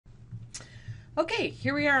Okay,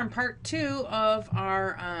 here we are in part 2 of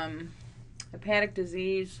our hepatic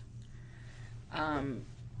disease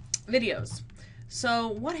videos. So,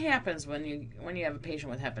 what happens when you have a patient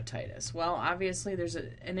with hepatitis? Well, obviously there's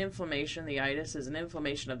an inflammation. The itis is an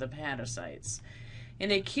inflammation of the hepatocytes.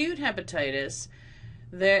 In acute hepatitis,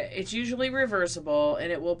 it's usually reversible,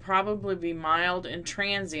 and it will probably be mild and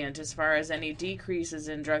transient as far as any decreases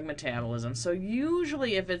in drug metabolism. So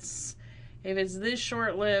usually, if it's this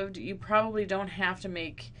short-lived, you probably don't have to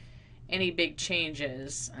make any big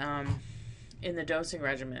changes in the dosing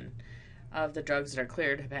regimen of the drugs that are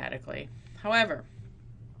cleared hepatically. However,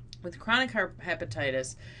 with chronic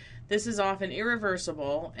hepatitis, this is often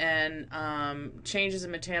irreversible, and changes in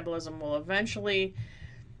metabolism will eventually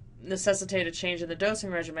necessitate a change in the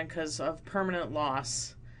dosing regimen because of permanent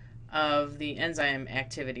loss of the enzyme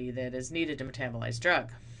activity that is needed to metabolize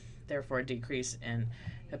drug, therefore a decrease in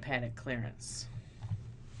hepatic clearance.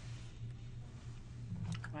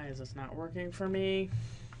 Why is this not working for me?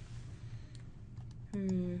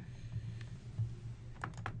 There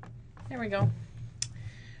we go.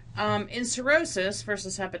 In cirrhosis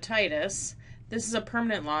versus hepatitis, this is a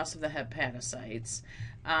permanent loss of the hepatocytes.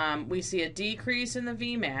 We see a decrease in the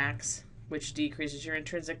Vmax, which decreases your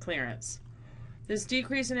intrinsic clearance. This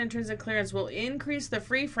decrease in intrinsic clearance will increase the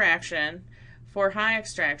free fraction for high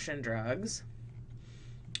extraction drugs.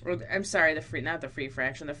 I'm sorry, the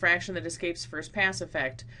fraction that escapes first pass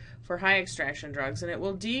effect for high extraction drugs, and it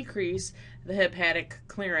will decrease the hepatic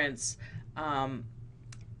clearance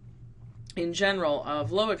in general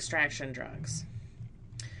of low extraction drugs.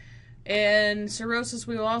 In cirrhosis,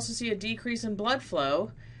 we will also see a decrease in blood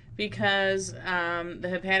flow because the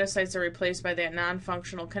hepatocytes are replaced by that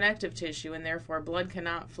non-functional connective tissue, and therefore blood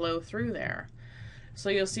cannot flow through there. So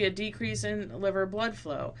you'll see a decrease in liver blood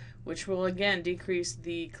flow, which will again decrease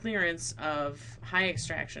the clearance of high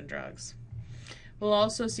extraction drugs. We'll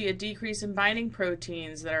also see a decrease in binding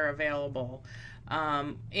proteins that are available,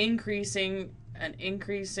 increasing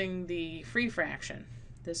the free fraction.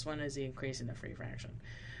 This one is increasing the free fraction.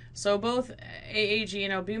 So both AAG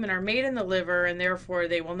and albumin are made in the liver, and therefore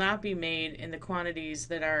they will not be made in the quantities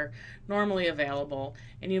that are normally available,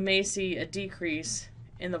 and you may see a decrease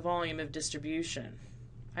in the volume of distribution.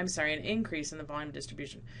 I'm sorry, an increase in the volume of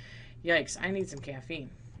distribution. Yikes, I need some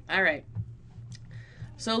caffeine. All right.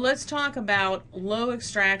 So let's talk about low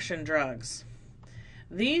extraction drugs.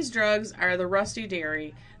 These drugs are the rusty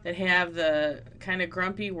dairy that have the kind of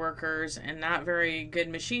grumpy workers and not very good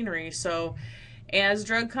machinery. So as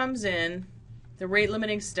drug comes in, the rate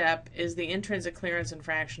limiting step is the intrinsic clearance and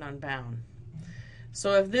fraction unbound.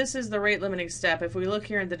 So if this is the rate limiting step, if we look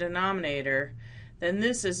here in the denominator, then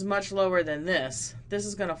this is much lower than this. This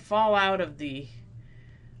is going to fall out of the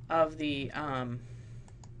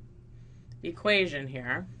equation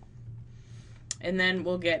here. And then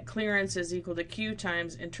we'll get clearance is equal to Q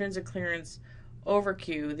times intrinsic clearance over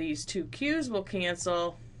Q. These two Q's will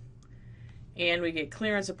cancel, and we get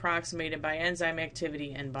clearance approximated by enzyme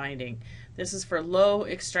activity and binding. This is for low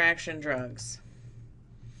extraction drugs.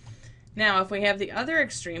 Now, if we have the other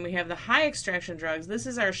extreme, we have the high extraction drugs. This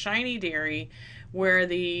is our shiny dairy, where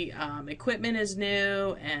the equipment is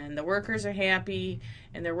new and the workers are happy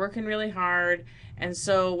and they're working really hard. And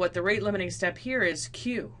so what the rate limiting step here is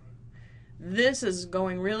Q. This is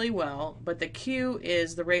going really well, but the Q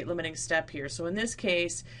is the rate limiting step here. So in this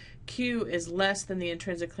case, Q is less than the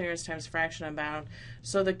intrinsic clearance times fraction unbound,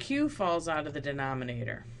 so the Q falls out of the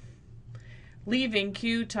denominator, leaving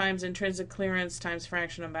Q times intrinsic clearance times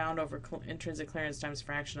fraction unbound over intrinsic clearance times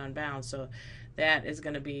fraction unbound. So that is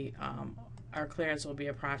going to be, our clearance will be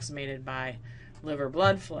approximated by liver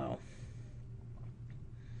blood flow.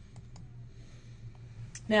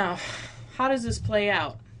 Now, how does this play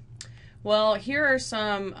out? Well, here are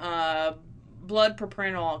some blood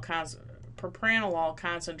propranolol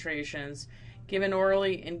concentrations given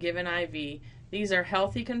orally and given IV. These are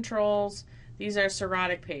healthy controls. These are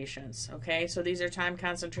cirrhotic patients, okay? So these are time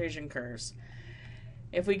concentration curves.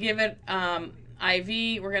 If we give it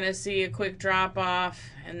IV, we're going to see a quick drop off,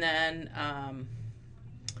 and then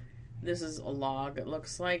this is a log, it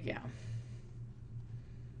looks like, yeah.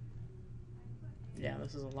 Yeah,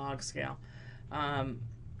 this is a log scale.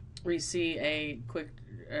 We see a quick,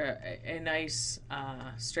 a nice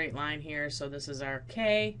straight line here. So this is our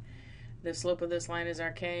K. The slope of this line is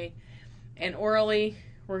our K. And orally,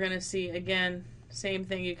 we're going to see, again, same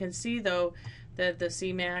thing. You can see, though, that the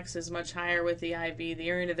Cmax is much higher with the IV. The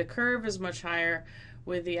area under the curve is much higher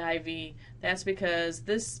with the IV. That's because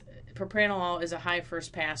this propranolol is a high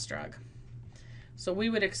first pass drug. So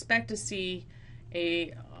we would expect to see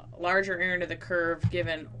a larger area under the curve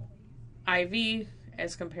given IV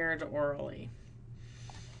as compared to orally.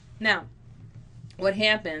 Now, what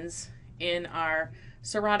happens in our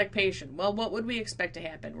cirrhotic patient? Well, what would we expect to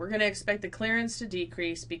happen? We're going to expect the clearance to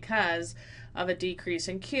decrease because of a decrease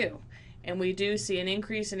in Q. And we do see an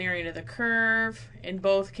increase in area under the curve in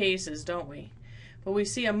both cases, don't we? But we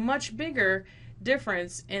see a much bigger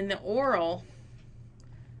difference in the oral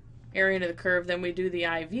area under the curve than we do the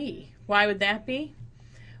IV. Why would that be?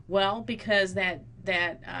 Well, because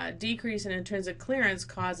that decrease in intrinsic clearance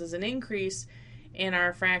causes an increase in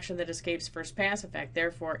our fraction that escapes first pass effect,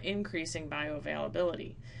 therefore increasing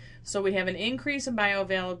bioavailability. So we have an increase in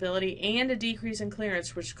bioavailability and a decrease in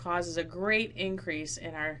clearance, which causes a great increase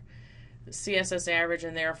in our CSS average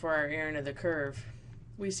and therefore our area under the curve.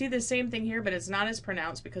 We see the same thing here, but it's not as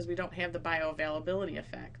pronounced because we don't have the bioavailability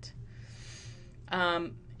effect.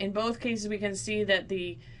 In both cases, we can see that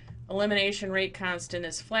the elimination rate constant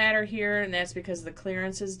is flatter here, and that's because the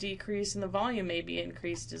clearance is decreased and the volume may be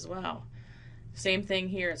increased as well. Same thing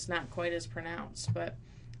here, it's not quite as pronounced, but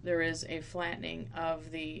there is a flattening of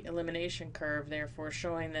the elimination curve, therefore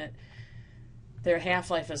showing that their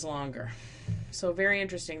half-life is longer. So very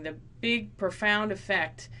interesting. The big profound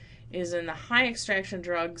effect is in the high extraction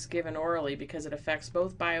drugs given orally because it affects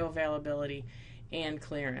both bioavailability and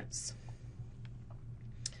clearance.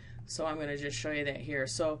 So I'm going to just show you that here.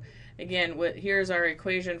 So again, here's our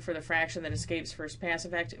equation for the fraction that escapes first pass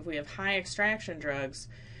effect. If we have high extraction drugs,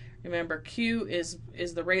 remember Q is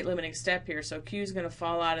the rate limiting step here, so Q is going to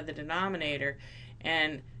fall out of the denominator,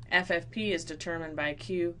 and FFP is determined by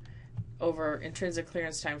Q over intrinsic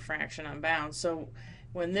clearance time fraction unbound. So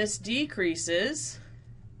when this decreases,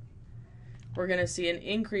 we're going to see an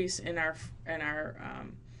increase in our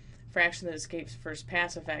fraction that escapes first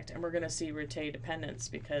pass effect, and we're going to see retain dependence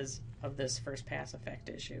because of this first pass effect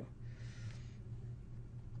issue.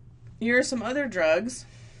 Here are some other drugs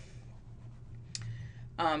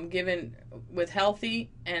given with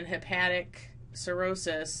healthy and hepatic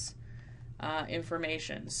cirrhosis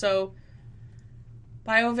information. So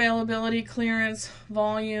bioavailability, clearance,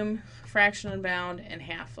 volume, fraction unbound, and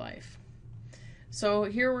half-life. So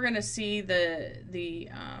here we're going to see the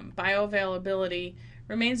bioavailability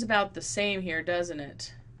remains about the same here, doesn't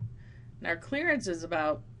it? And our clearance is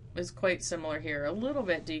quite similar here, a little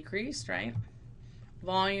bit decreased, right?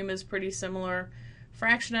 Volume is pretty similar.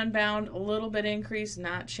 Fraction unbound, a little bit increased,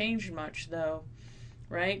 not changed much though,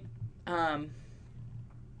 right?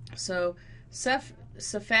 So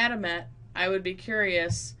cefatamet, I would be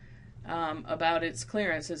curious about its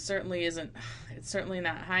clearance. It's certainly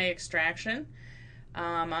not high extraction.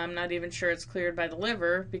 I'm not even sure it's cleared by the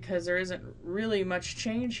liver because there isn't really much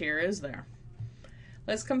change here, is there?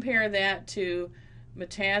 Let's compare that to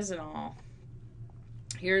metazenol.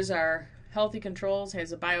 Here's our healthy controls,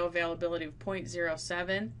 has a bioavailability of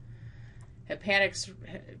 0.07.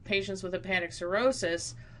 Patients with hepatic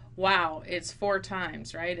cirrhosis, wow, it's 4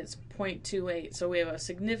 times, right? It's 0.28. So we have a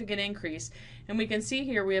significant increase. And we can see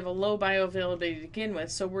here we have a low bioavailability to begin with,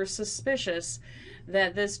 so we're suspicious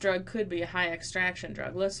that this drug could be a high extraction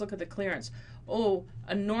drug. Let's look at the clearance. Oh,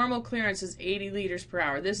 a normal clearance is 80 liters per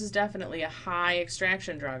hour. This is definitely a high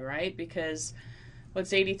extraction drug, right? Because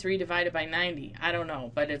what's 83 divided by 90? I don't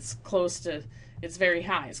know, but it's very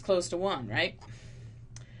high. It's close to 1, right?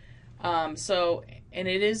 And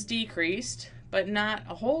it is decreased, but not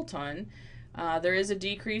a whole ton. There is a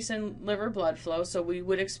decrease in liver blood flow, so we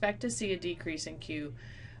would expect to see a decrease in Q.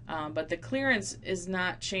 But the clearance is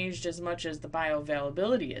not changed as much as the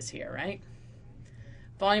bioavailability is here, right?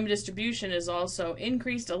 Volume distribution is also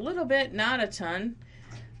increased a little bit, not a ton.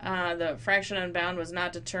 The fraction unbound was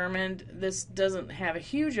not determined. This doesn't have a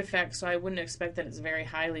huge effect, so I wouldn't expect that it's very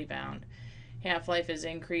highly bound. Half-life is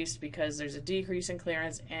increased because there's a decrease in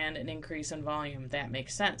clearance and an increase in volume. That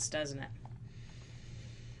makes sense, doesn't it?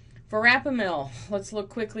 Verapamil, let's look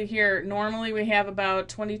quickly here. Normally we have about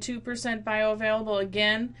 22% bioavailable.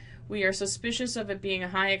 Again, we are suspicious of it being a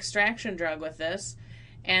high extraction drug with this.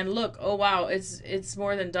 And look, oh wow, it's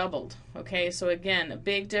more than doubled. Okay, so again, a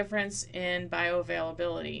big difference in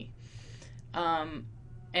bioavailability. And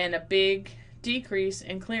a big decrease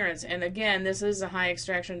in clearance. And again, this is a high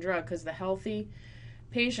extraction drug because the healthy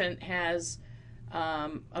patient has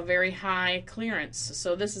a very high clearance.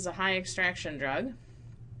 So this is a high extraction drug.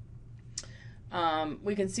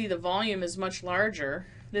 We can see the volume is much larger.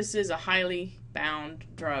 This is a highly bound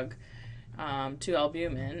drug to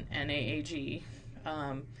albumin and AAG.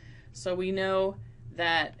 So we know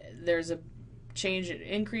that there's a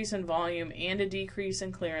increase in volume and a decrease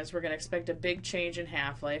in clearance. We're going to expect a big change in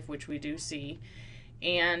half-life, which we do see,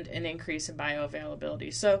 and an increase in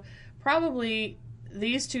bioavailability. So probably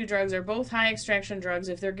these two drugs are both high extraction drugs.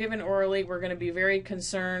 If they're given orally, we're going to be very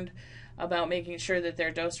concerned about making sure that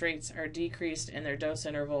their dose rates are decreased and their dose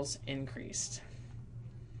intervals increased.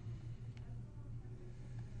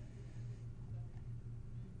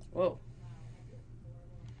 Whoa.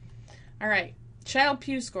 All right,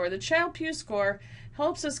 Child-Pugh score. The Child-Pugh score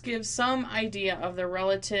helps us give some idea of the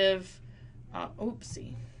relative,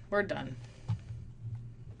 oopsie, we're done.